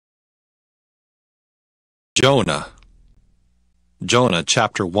JONAH. Jonah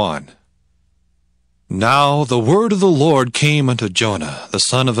chapter 1. Now the word of the Lord came unto Jonah, the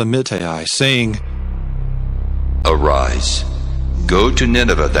son of Amittai, saying, Arise, go to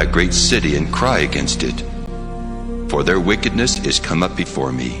Nineveh, that great city, and cry against it, for their wickedness is come up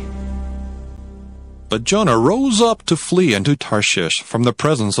before me. But Jonah rose up to flee unto Tarshish from the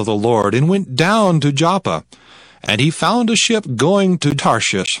presence of the Lord, and went down to Joppa, and he found a ship going to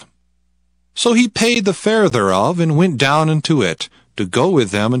Tarshish. So he paid the fare thereof, and went down into it, to go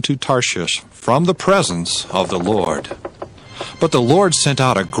with them into Tarshish from the presence of the Lord. But the Lord sent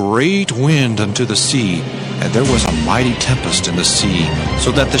out a great wind unto the sea, and there was a mighty tempest in the sea, so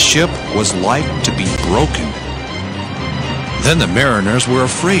that the ship was like to be broken. Then the mariners were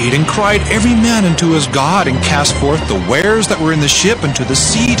afraid, and cried every man unto his God, and cast forth the wares that were in the ship into the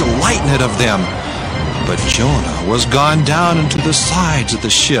sea to lighten it of them. But Jonah was gone down into the sides of the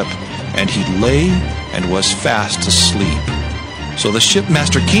ship, and he lay and was fast asleep. So the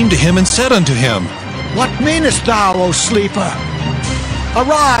shipmaster came to him and said unto him, What meanest thou, O sleeper?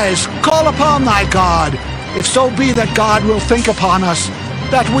 Arise, call upon thy God, if so be that God will think upon us,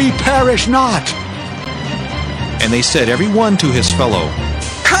 that we perish not. And they said every one to his fellow,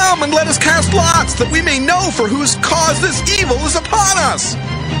 Come and let us cast lots, that we may know for whose cause this evil is upon us.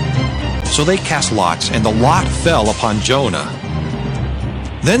 So they cast lots, and the lot fell upon Jonah.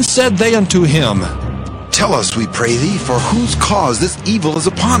 Then said they unto him, Tell us, we pray thee, for whose cause this evil is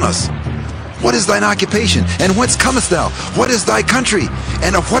upon us. What is thine occupation, and whence comest thou? What is thy country,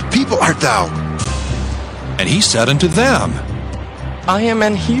 and of what people art thou? And he said unto them, I am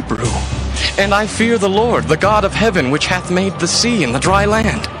an Hebrew, and I fear the Lord, the God of heaven, which hath made the sea and the dry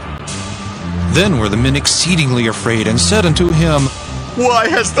land. Then were the men exceedingly afraid, and said unto him, Why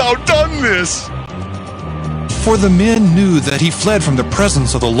hast thou done this? For the men knew that he fled from the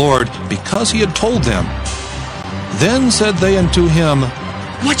presence of the Lord, because he had told them. Then said they unto him,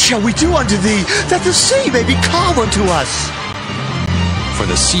 What shall we do unto thee, that the sea may be calm unto us? For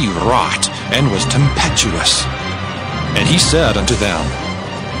the sea wrought, and was tempestuous. And he said unto them,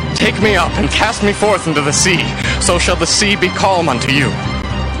 Take me up, and cast me forth into the sea, so shall the sea be calm unto you.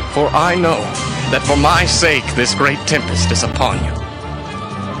 For I know that for my sake this great tempest is upon you.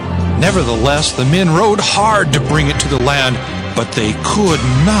 Nevertheless, the men rowed hard to bring it to the land, but they could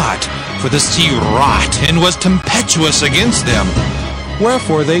not, for the sea wrought, and was tempestuous against them.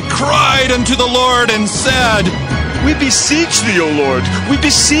 Wherefore they cried unto the Lord, and said, We beseech thee, O Lord, we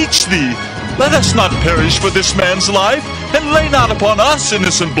beseech thee. Let us not perish for this man's life, and lay not upon us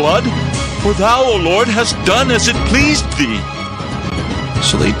innocent blood. For thou, O Lord, hast done as it pleased thee.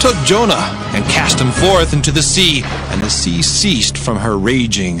 So they took Jonah, and cast him forth into the sea, and the sea ceased from her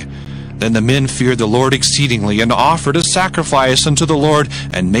raging. Then the men feared the Lord exceedingly, and offered a sacrifice unto the Lord,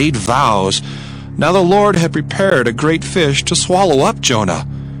 and made vows. Now the Lord had prepared a great fish to swallow up Jonah,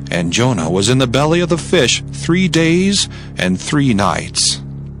 and Jonah was in the belly of the fish 3 days and 3 nights.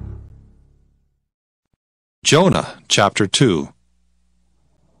 Jonah chapter 2.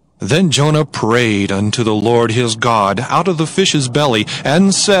 Then Jonah prayed unto the Lord his God out of the fish's belly,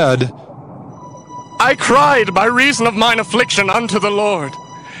 and said, I cried by reason of mine affliction unto the Lord,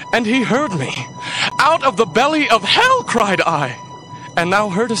 and he heard me. Out of the belly of hell cried I, and thou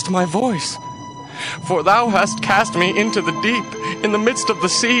heardest my voice. For thou hast cast me into the deep, in the midst of the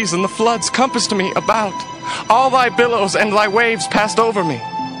seas, and the floods compassed me about. All thy billows and thy waves passed over me.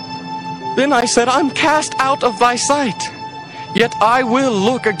 Then I said, I'm cast out of thy sight, yet I will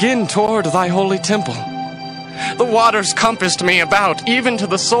look again toward thy holy temple. The waters compassed me about, even to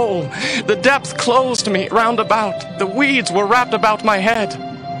the soul. The depth closed me round about. The weeds were wrapped about my head.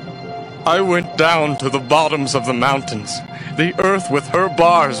 I went down to the bottoms of the mountains. The earth with her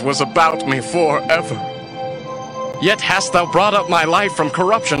bars was about me forever. Yet hast thou brought up my life from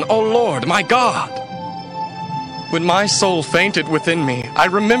corruption, O Lord, my God. When my soul fainted within me, I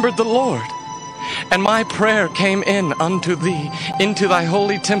remembered the Lord, and my prayer came in unto thee, into thy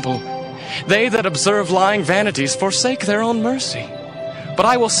holy temple. They that observe lying vanities forsake their own mercy. But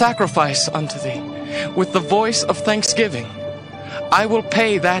I will sacrifice unto thee with the voice of thanksgiving. I will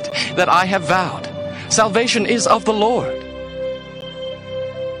pay that I have vowed. Salvation is of the Lord.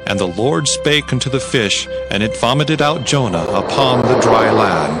 And the Lord spake unto the fish, and it vomited out Jonah upon the dry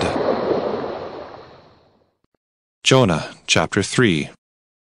land. Jonah chapter 3.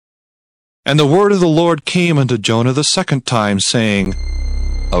 And the word of the Lord came unto Jonah the second time, saying,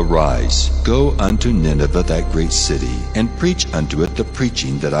 Arise, go unto Nineveh, that great city, and preach unto it the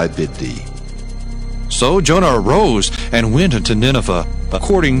preaching that I bid thee. So Jonah arose and went unto Nineveh,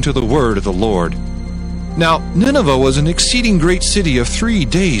 according to the word of the Lord. Now Nineveh was an exceeding great city of 3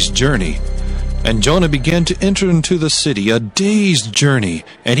 days' journey. And Jonah began to enter into the city, a day's journey,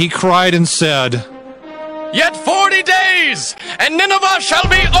 and he cried and said, Yet 40 days, and Nineveh shall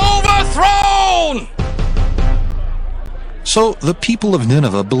be overthrown! So the people of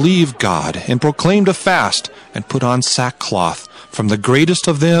Nineveh believed God and proclaimed a fast and put on sackcloth, from the greatest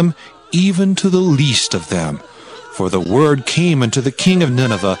of them even to the least of them. For the word came unto the king of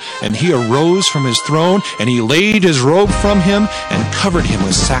Nineveh, and he arose from his throne, and he laid his robe from him, and covered him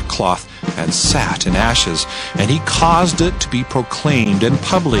with sackcloth, and sat in ashes. And he caused it to be proclaimed and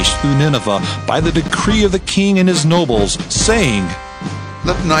published through Nineveh by the decree of the king and his nobles, saying,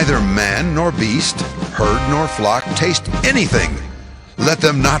 Let neither man nor beast, herd nor flock taste anything. Let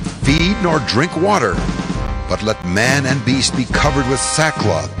them not feed nor drink water. But let man and beast be covered with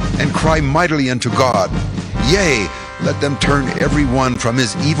sackcloth, and cry mightily unto God. Yea, let them turn every one from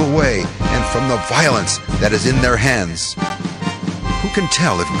his evil way, and from the violence that is in their hands. Who can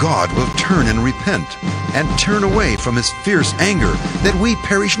tell if God will turn and repent, and turn away from his fierce anger, that we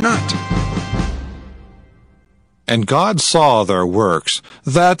perish not? And God saw their works,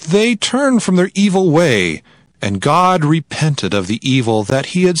 that they turned from their evil way, and God repented of the evil that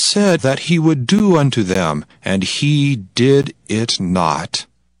he had said that he would do unto them, and he did it not.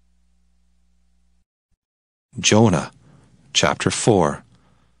 Jonah, chapter 4.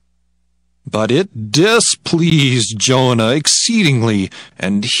 But it displeased Jonah exceedingly,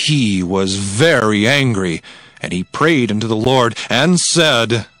 and he was very angry. And he prayed unto the Lord, and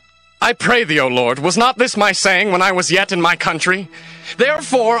said, I pray thee, O Lord, was not this my saying when I was yet in my country?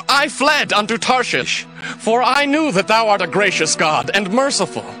 Therefore I fled unto Tarshish, for I knew that thou art a gracious God, and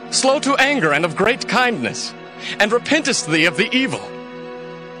merciful, slow to anger, and of great kindness, and repentest thee of the evil.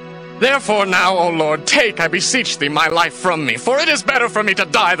 Therefore now, O Lord, take, I beseech thee, my life from me, for it is better for me to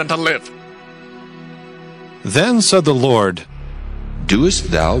die than to live. Then said the Lord,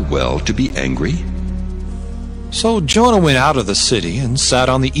 Doest thou well to be angry? So Jonah went out of the city, and sat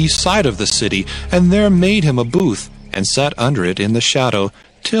on the east side of the city, and there made him a booth, and sat under it in the shadow,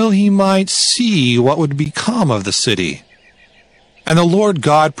 till he might see what would become of the city. And the Lord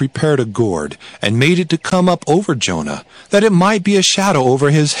God prepared a gourd, and made it to come up over Jonah, that it might be a shadow over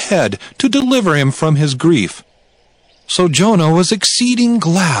his head, to deliver him from his grief. So Jonah was exceeding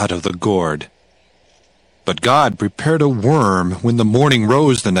glad of the gourd. But God prepared a worm when the morning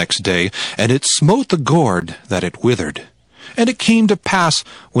rose the next day, and it smote the gourd, that it withered. And it came to pass,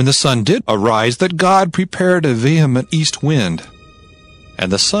 when the sun did arise, that God prepared a vehement east wind.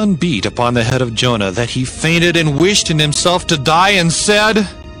 And the sun beat upon the head of Jonah, that he fainted and wished in himself to die, and said,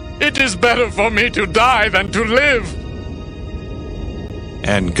 It is better for me to die than to live.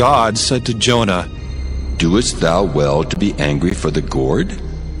 And God said to Jonah, Doest thou well to be angry for the gourd?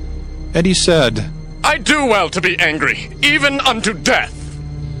 And he said, I do well to be angry, even unto death.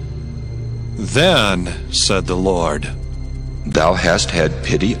 Then said the Lord, Thou hast had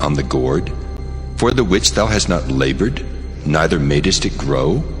pity on the gourd, for the which thou hast not labored, neither madest it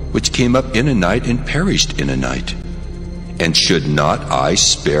grow, which came up in a night and perished in a night. And should not I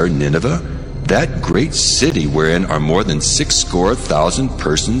spare Nineveh, that great city wherein are more than 60,000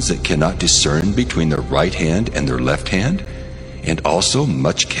 persons that cannot discern between their right hand and their left hand, and also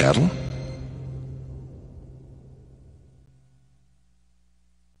much cattle?